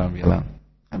zaman sekarang bilang.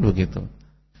 Kan begitu.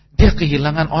 Dia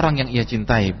kehilangan orang yang ia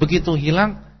cintai. Begitu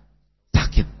hilang,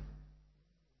 sakit.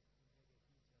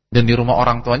 Dan di rumah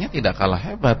orang tuanya tidak kalah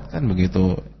hebat, kan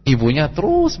begitu. Ibunya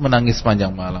terus menangis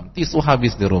sepanjang malam, tisu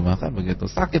habis di rumah, kan begitu.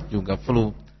 Sakit juga,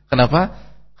 flu. Kenapa?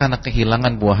 Karena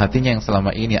kehilangan buah hatinya yang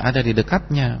selama ini ada di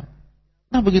dekatnya.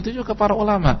 Nah begitu juga para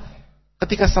ulama.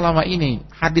 Ketika selama ini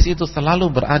hadis itu selalu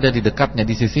berada di dekatnya,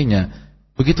 di sisinya,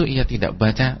 begitu ia tidak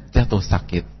baca, jatuh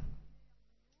sakit.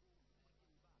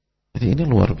 Jadi ini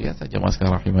luar biasa jemaah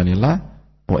sekalian rahimanillah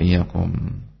wa iyyakum.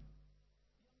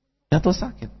 Jatuh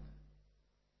sakit.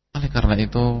 Oleh karena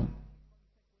itu,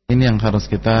 ini yang harus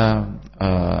kita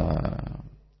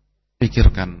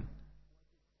pikirkan.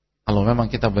 Kalau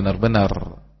memang kita benar-benar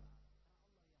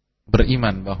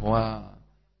beriman bahwa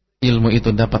ilmu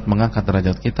itu dapat mengangkat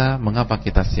derajat kita, mengapa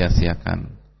kita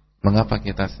sia-siakan? Mengapa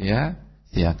kita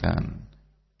sia-siakan?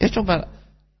 Ya coba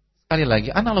sekali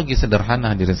lagi analogi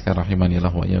sederhana hadirin sekalian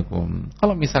rahimanillah wa iyyakum.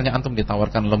 Kalau misalnya antum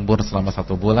ditawarkan lembur selama 1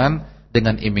 bulan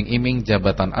dengan iming-iming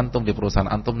jabatan antum di perusahaan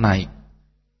antum naik,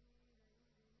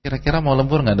 kira-kira mau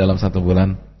lembur nggak dalam 1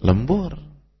 bulan? Lembur.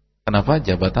 Kenapa?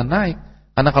 Jabatan naik.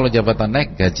 Karena kalau jabatan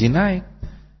naik, gaji naik.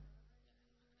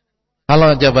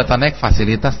 Kalau jabatan naik,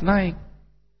 fasilitas naik.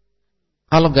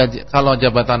 Kalau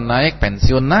jabatan naik,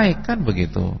 pensiun naik, kan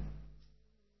begitu.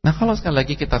 Nah kalau sekali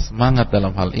lagi kita semangat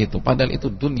dalam hal itu, padahal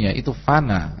itu dunia, itu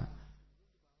fana.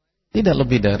 Tidak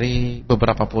lebih dari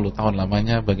beberapa puluh tahun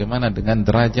lamanya, bagaimana dengan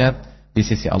derajat di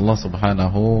sisi Allah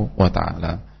subhanahu wa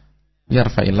ta'ala.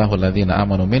 Yarfa'illahu alladhina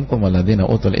amanu minkum walladhina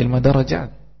utul ilma darajat.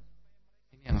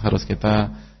 Ini yang harus kita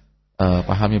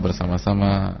pahami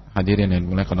bersama-sama, hadirin yang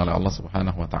dimuliakan oleh Allah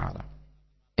subhanahu wa ta'ala.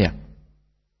 Ya.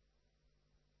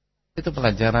 Itu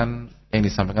pelajaran yang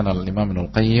disampaikan oleh Imam Ibnul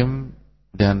Qayyim.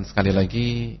 Dan sekali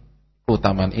lagi,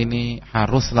 keutamaan ini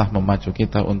haruslah memacu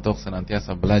kita untuk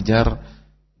senantiasa belajar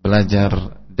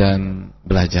dan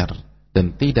belajar.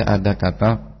 Dan tidak ada kata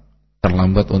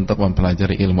terlambat untuk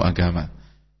mempelajari ilmu agama.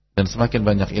 Dan semakin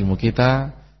banyak ilmu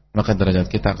kita, maka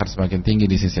derajat kita akan semakin tinggi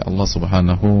di sisi Allah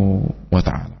subhanahu wa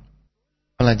ta'ala.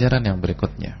 Pelajaran yang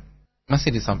berikutnya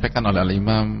masih disampaikan oleh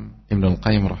Al-Imam Ibnul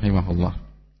Qayyim rahimahullah.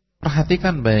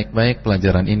 Perhatikan baik-baik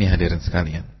pelajaran ini hadirin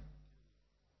sekalian.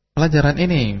 Pelajaran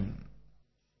ini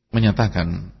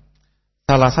menyatakan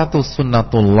salah satu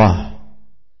sunnatullah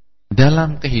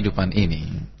dalam kehidupan ini.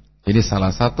 Jadi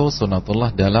salah satu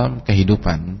sunnatullah dalam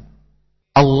kehidupan,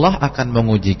 Allah akan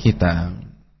menguji kita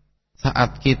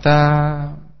saat kita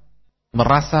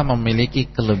merasa memiliki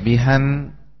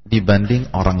kelebihan dibanding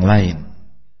orang lain,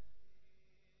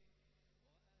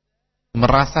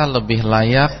 merasa lebih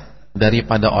layak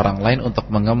daripada orang lain untuk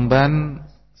mengemban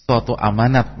suatu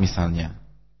amanat misalnya.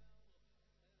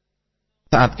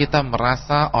 Saat kita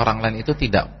merasa orang lain itu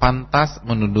tidak pantas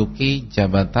menduduki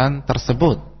jabatan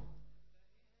tersebut,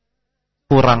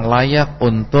 kurang layak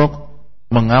untuk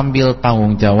mengambil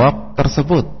tanggung jawab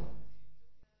tersebut.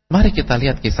 Mari kita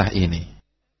lihat kisah ini.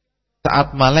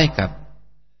 Saat malaikat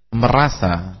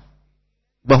merasa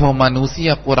bahwa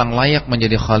manusia kurang layak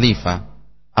menjadi khalifah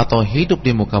atau hidup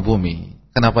di muka bumi.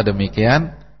 Kenapa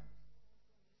demikian?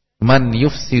 Man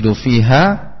yufsidu fiha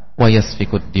wa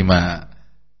yasfikud dima.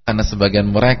 Karena sebagian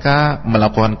mereka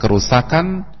melakukan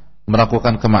kerusakan,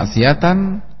 melakukan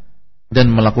kemaksiatan, dan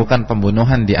melakukan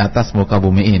pembunuhan di atas muka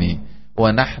bumi ini.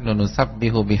 Wa nahnu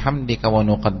nusabbihu bihamdika wa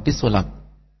nuqaddisu lak.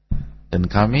 Dan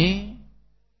kami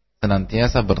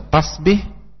senantiasa bertasbih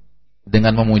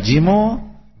dengan memujimu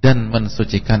dan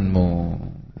mensucikanmu.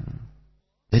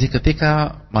 Jadi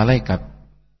ketika malaikat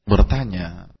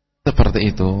bertanya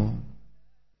seperti itu,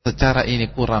 secara ini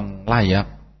kurang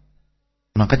layak,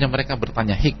 makanya mereka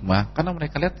bertanya hikmah, karena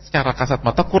mereka lihat secara kasat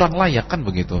mata kurang layak, kan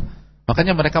begitu.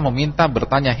 Makanya mereka meminta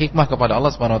bertanya hikmah kepada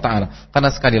Allah Subhanahu wa taala. Karena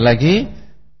sekali lagi,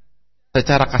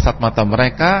 secara kasat mata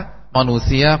mereka,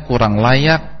 manusia kurang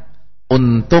layak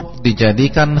untuk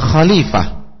dijadikan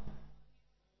khalifah,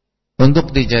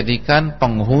 untuk dijadikan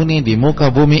penghuni di muka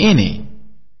bumi ini.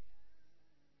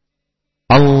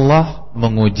 Allah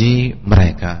menguji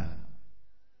mereka.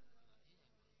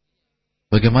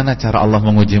 Bagaimana cara Allah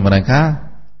menguji mereka?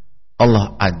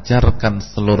 Allah ajarkan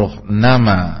seluruh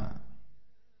nama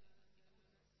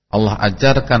Allah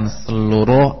ajarkan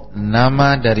seluruh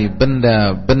nama dari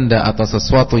benda-benda atau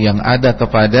sesuatu yang ada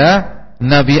kepada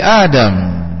Nabi Adam.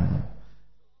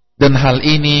 Dan hal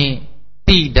ini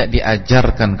tidak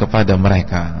diajarkan kepada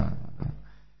mereka.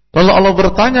 Lalu Allah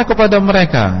bertanya kepada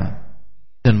mereka,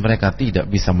 dan mereka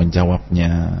tidak bisa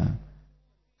menjawabnya,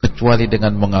 kecuali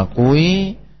dengan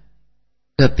mengakui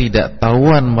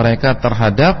ketidaktahuan mereka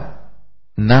terhadap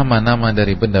nama-nama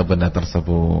dari benda-benda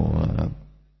tersebut.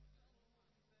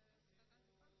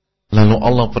 Lalu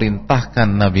Allah perintahkan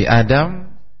Nabi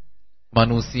Adam,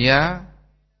 manusia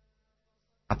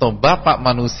atau bapak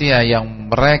manusia yang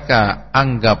mereka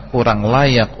anggap kurang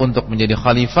layak untuk menjadi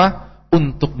khalifah,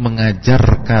 untuk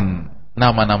mengajarkan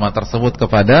nama-nama tersebut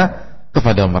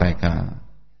kepada mereka.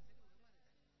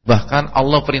 Bahkan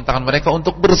Allah perintahkan mereka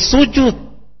untuk bersujud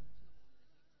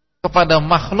kepada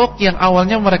makhluk yang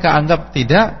awalnya mereka anggap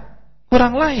tidak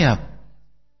kurang layak.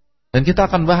 Dan kita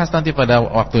akan bahas nanti pada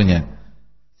waktunya.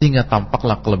 Sehingga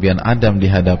tampaklah kelebihan Adam di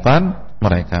hadapan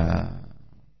mereka.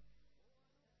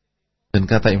 Dan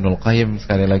kata Ibnul Qayyim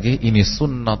sekali lagi, ini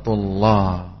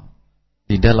sunnatullah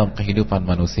di dalam kehidupan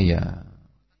manusia.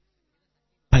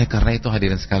 Oleh karena itu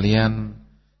hadirin sekalian,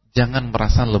 jangan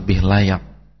merasa lebih layak,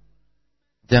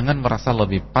 jangan merasa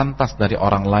lebih pantas dari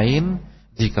orang lain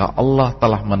jika Allah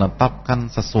telah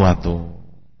menetapkan sesuatu.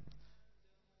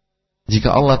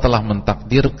 Jika Allah telah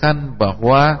mentakdirkan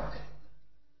bahwa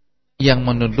yang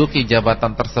menduduki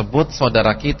jabatan tersebut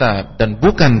saudara kita dan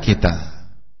bukan kita,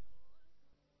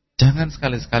 jangan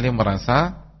sekali-sekali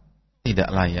merasa tidak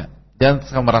layak. Jangan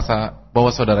sekali merasa bahwa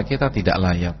saudara kita tidak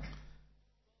layak,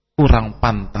 kurang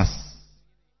pantas.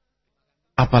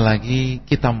 Apalagi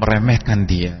kita meremehkan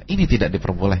dia. Ini tidak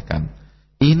diperbolehkan.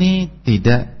 Ini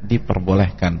tidak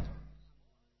diperbolehkan.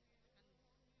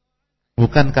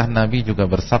 Bukankah Nabi juga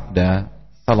bersabda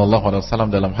sallallahu alaihi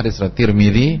wasallam dalam hadis riwayat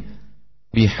Tirmidzi,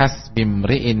 bihasbi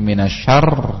imri'in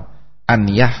minasyarr an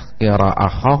yahqira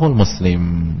akhahul muslim.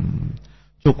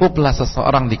 Cukuplah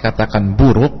seseorang dikatakan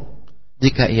buruk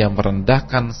jika ia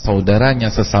merendahkan saudaranya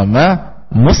sesama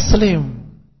muslim.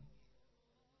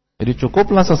 Jadi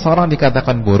cukuplah seseorang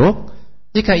dikatakan buruk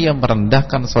jika ia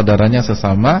merendahkan saudaranya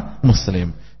sesama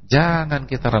muslim. Jangan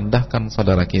kita rendahkan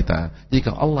saudara kita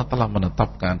jika Allah telah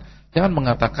menetapkan. Jangan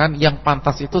mengatakan yang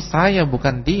pantas itu saya,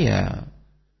 bukan dia.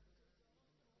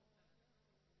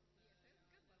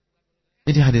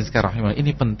 Jadi hadirin sekalian,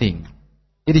 ini penting.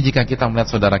 Jadi jika kita melihat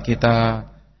saudara kita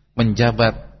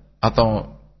menjabat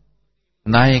atau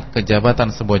naik ke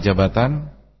jabatan sebuah jabatan,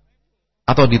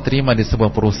 atau diterima di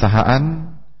sebuah perusahaan,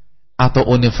 atau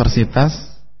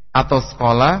universitas, atau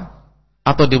sekolah,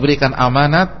 atau diberikan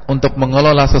amanat untuk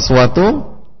mengelola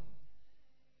sesuatu,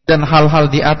 dan hal-hal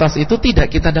di atas itu tidak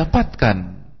kita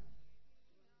dapatkan.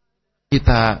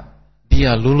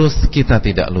 Dia lulus, kita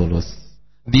tidak lulus.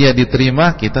 Dia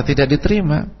diterima, kita tidak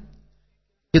diterima.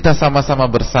 Kita sama-sama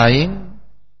bersaing,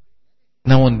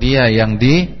 namun dia yang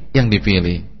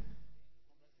dipilih.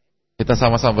 Kita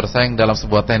sama-sama bersaing dalam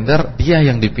sebuah tender, dia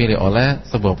yang dipilih oleh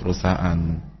sebuah perusahaan.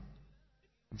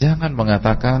 Jangan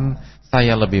mengatakan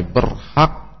saya lebih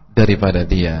berhak daripada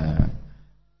dia.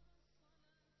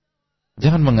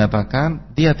 Jangan mengatakan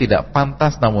dia tidak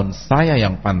pantas namun saya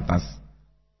yang pantas.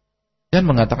 Dan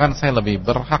mengatakan saya lebih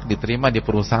berhak diterima di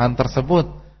perusahaan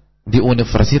tersebut, di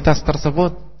universitas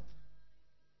tersebut,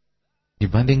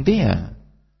 dibanding dia.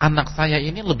 Anak saya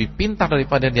ini lebih pintar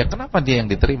daripada dia, kenapa dia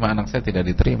yang diterima, anak saya tidak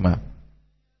diterima?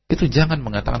 Itu jangan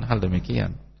mengatakan hal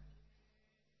demikian.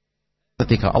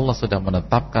 Ketika Allah sudah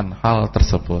menetapkan hal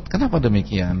tersebut. Kenapa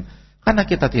demikian? Karena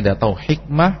kita tidak tahu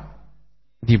hikmah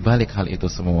di balik hal itu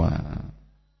semua.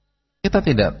 Kita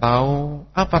tidak tahu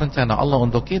apa rencana Allah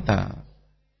untuk kita.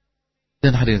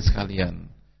 Dan hadirin sekalian,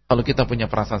 kalau kita punya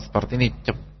perasaan seperti ini,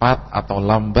 cepat atau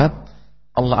lambat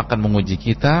Allah akan menguji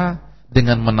kita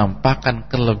dengan menampakkan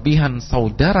kelebihan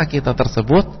saudara kita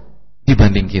tersebut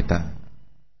dibanding kita.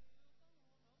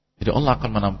 Jadi Allah akan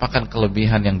menampakkan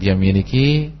kelebihan yang dia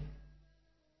miliki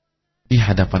di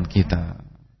hadapan kita.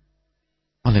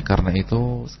 Oleh karena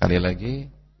itu, sekali lagi,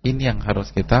 ini yang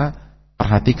harus kita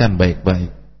perhatikan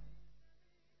baik-baik.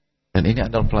 Dan ini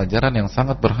adalah pelajaran yang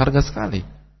sangat berharga sekali.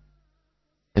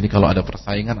 Jadi kalau ada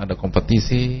persaingan, ada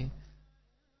kompetisi,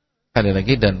 sekali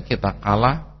lagi, dan kita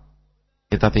kalah,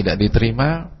 kita tidak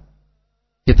diterima,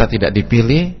 kita tidak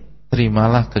dipilih,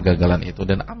 terimalah kegagalan itu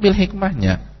dan ambil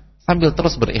hikmahnya, sambil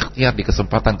terus berikhtiar di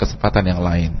kesempatan-kesempatan yang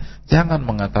lain. Jangan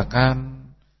mengatakan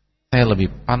saya lebih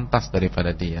pantas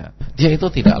daripada dia. Dia itu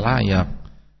tidak layak,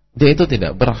 dia itu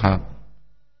tidak berhak.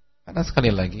 Karena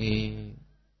sekali lagi,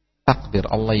 takdir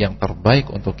Allah yang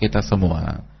terbaik untuk kita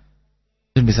semua.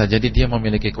 Dan bisa jadi dia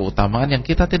memiliki keutamaan yang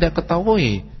kita tidak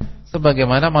ketahui.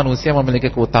 sebagaimana manusia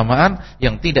memiliki keutamaan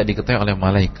yang tidak diketahui oleh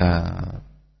malaikat.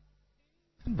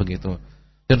 Begitu.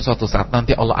 Dan suatu saat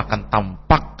nanti Allah akan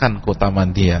tampakkan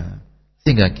keutamaan dia,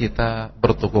 sehingga kita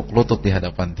bertukuk lutut di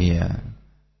hadapan dia.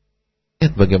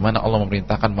 Lihat bagaimana Allah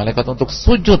memerintahkan malaikat untuk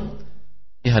sujud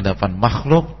di hadapan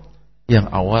makhluk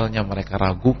yang awalnya mereka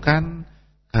ragukan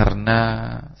karena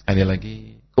sekali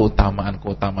lagi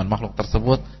keutamaan-keutamaan makhluk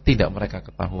tersebut tidak mereka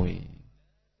ketahui.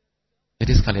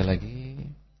 Jadi sekali lagi,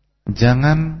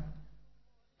 jangan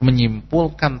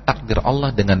menyimpulkan takdir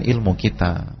Allah dengan ilmu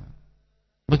kita.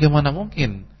 Bagaimana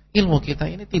mungkin ilmu kita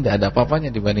ini tidak ada apa-apanya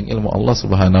dibanding ilmu Allah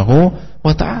Subhanahu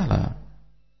wa ta'ala.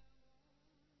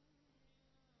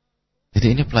 Jadi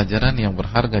ini pelajaran yang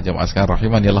berharga jamaah sekalian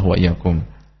rahimanillah wa iyyakum.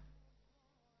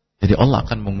 Jadi Allah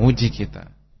akan menguji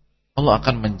kita. Allah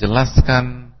akan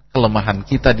menjelaskan kelemahan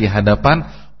kita di hadapan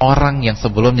orang yang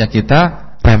sebelumnya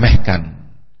kita remehkan.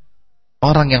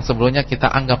 Orang yang sebelumnya kita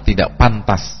anggap tidak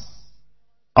pantas.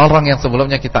 Orang yang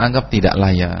sebelumnya kita anggap tidak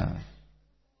layak.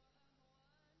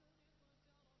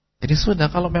 Jadi sudah,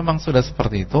 kalau memang sudah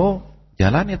seperti itu,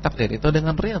 jalani takdir itu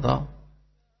dengan ridha.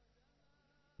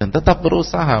 Dan tetap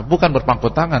berusaha, bukan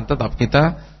berpangku tangan, tetap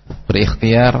kita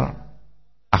berikhtiar,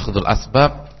 akhdul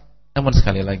asbab. Namun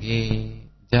sekali lagi,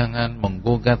 jangan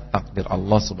menggugat takdir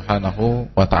Allah Subhanahu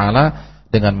wa ta'ala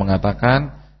dengan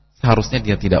mengatakan seharusnya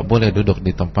dia tidak boleh duduk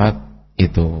di tempat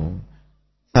itu,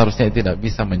 seharusnya tidak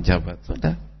bisa menjabat.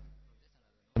 Sudah,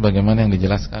 sebagaimana yang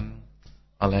dijelaskan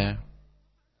oleh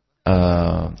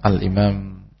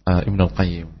Al-Imam Ibnul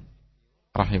Qayyim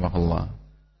rahimahullah.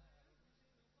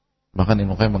 Bahkan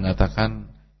Ibnu Qayyim mengatakan,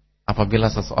 apabila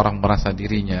seseorang merasa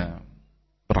dirinya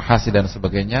berhasil dan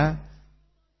sebagainya,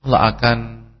 Allah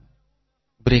akan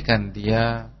berikan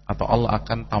dia, atau Allah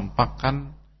akan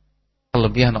tampakkan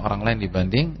kelebihan orang lain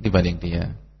dibanding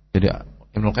dia. Jadi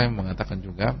Ibnu Qayyim mengatakan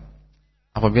juga,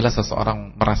 apabila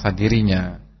seseorang merasa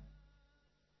dirinya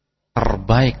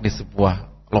terbaik di sebuah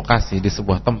lokasi, di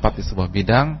sebuah tempat, di sebuah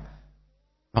bidang,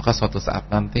 maka suatu saat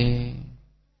nanti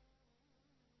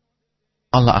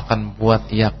Allah akan buat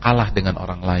ia kalah dengan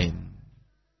orang lain.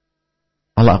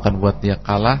 Allah akan buat dia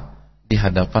kalah di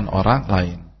hadapan orang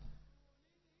lain.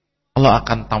 Allah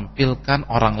akan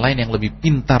tampilkan orang lain yang lebih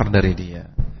pintar dari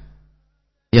dia,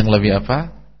 yang lebih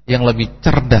apa? Yang lebih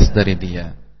cerdas dari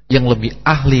dia, yang lebih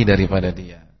ahli daripada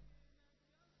dia.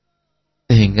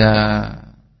 Sehingga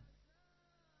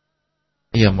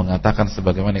ia mengatakan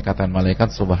sebagaimana dikatakan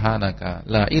malaikat, subhanaka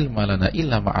la ilma lana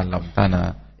illa ma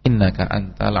 'allamtana innaka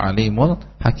antal alimul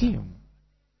hakim.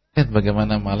 Lihat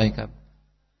bagaimana malaikat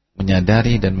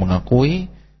menyadari dan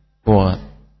mengakui bahwa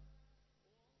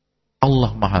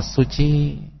Allah Maha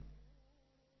Suci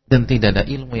dan tidak ada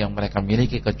ilmu yang mereka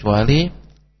miliki kecuali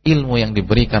ilmu yang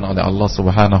diberikan oleh Allah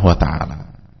Subhanahu wa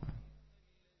ta'ala.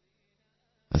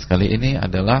 Sekali ini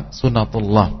adalah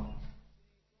sunatullah.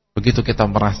 Begitu kita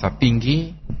merasa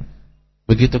tinggi,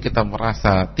 begitu kita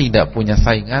merasa tidak punya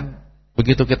saingan,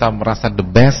 begitu kita merasa the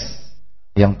best,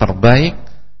 yang terbaik,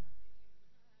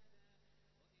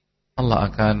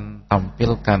 Allah akan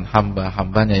tampilkan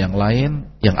hamba-hambanya yang lain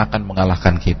yang akan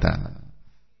mengalahkan kita,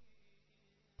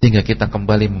 sehingga kita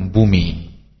kembali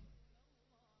membumi,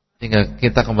 sehingga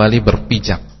kita kembali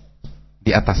berpijak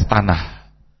di atas tanah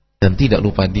dan tidak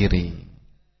lupa diri.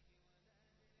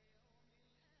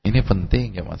 Ini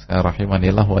penting ya mas,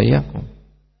 rahimanillah wa iyyakum.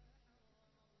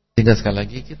 Sehingga sekali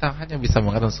lagi kita hanya bisa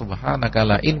mengatakan subhanaka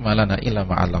la ilma lana illa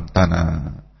ma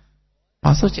 'allamtana.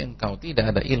 Maksudnya engkau,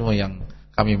 tidak ada ilmu yang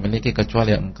kami miliki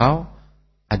kecuali yang engkau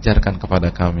ajarkan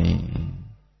kepada kami.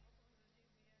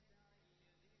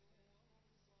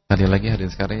 Sekali lagi hadirin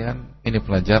sekalian, ini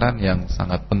pelajaran yang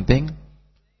sangat penting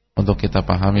untuk kita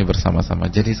pahami bersama-sama.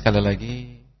 Jadi sekali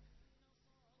lagi,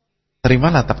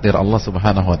 terimalah takdir Allah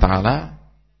Subhanahu wa ta'ala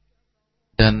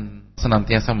dan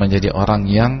senantiasa menjadi orang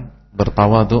yang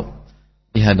bertawadhu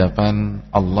di hadapan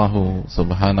Allah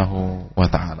Subhanahu wa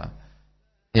ta'ala.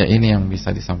 Ya, ini yang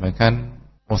bisa disampaikan.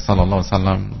 Wassallallahu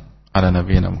wasallam ala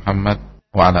nabiyina Muhammad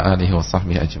wa ala alihi wa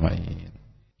sahbihi ajma'in.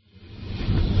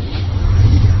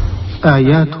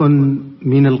 Ayatun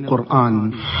minal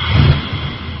Qur'an.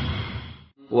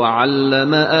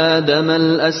 وعلم آدم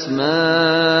الأسماء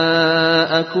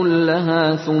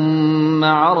كلها ثم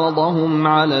عرضهم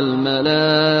على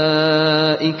الملائكة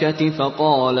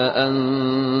فقال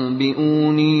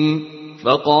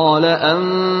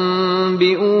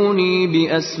أنبئوني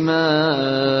بأسماء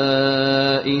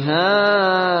هؤلاء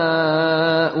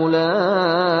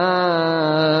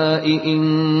إن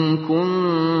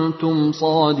كنتم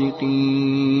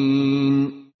صادقين.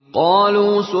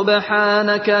 قالوا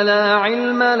سبحانك لا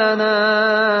علم لنا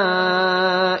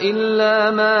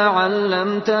إلا ما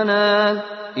علمتنا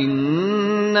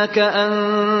إنك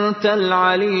أنت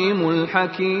العليم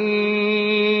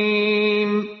الحكيم.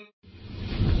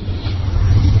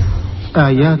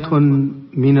 آيات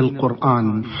من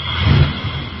القرآن